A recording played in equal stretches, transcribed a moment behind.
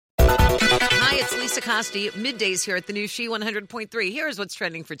it's Lisa Costi, middays here at the new She 100.3. Here's what's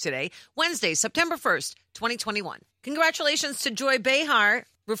trending for today, Wednesday, September 1st, 2021. Congratulations to Joy Behar,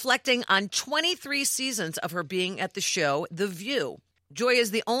 reflecting on 23 seasons of her being at the show The View. Joy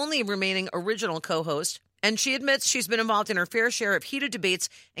is the only remaining original co-host, and she admits she's been involved in her fair share of heated debates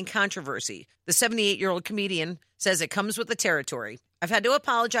and controversy. The 78-year-old comedian says it comes with the territory. I've had to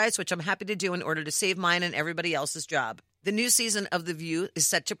apologize, which I'm happy to do in order to save mine and everybody else's job. The new season of The View is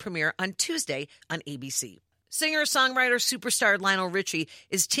set to premiere on Tuesday on ABC. Singer-songwriter superstar Lionel Richie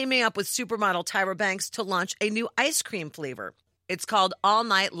is teaming up with supermodel Tyra Banks to launch a new ice cream flavor. It's called All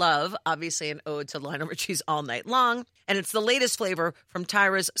Night Love, obviously an ode to Lionel Richie's All Night Long, and it's the latest flavor from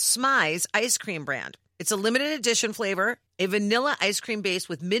Tyra's Smize ice cream brand. It's a limited edition flavor, a vanilla ice cream base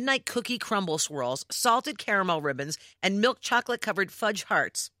with midnight cookie crumble swirls, salted caramel ribbons, and milk chocolate-covered fudge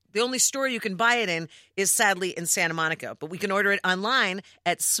hearts. The only store you can buy it in is sadly in Santa Monica, but we can order it online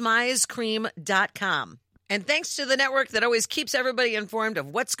at smizecream.com. And thanks to the network that always keeps everybody informed of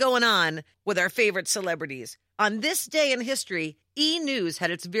what's going on with our favorite celebrities. On this day in history, E! News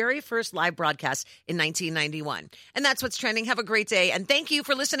had its very first live broadcast in 1991. And that's what's trending. Have a great day. And thank you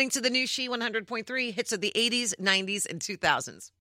for listening to the new She 100.3 hits of the 80s, 90s, and 2000s.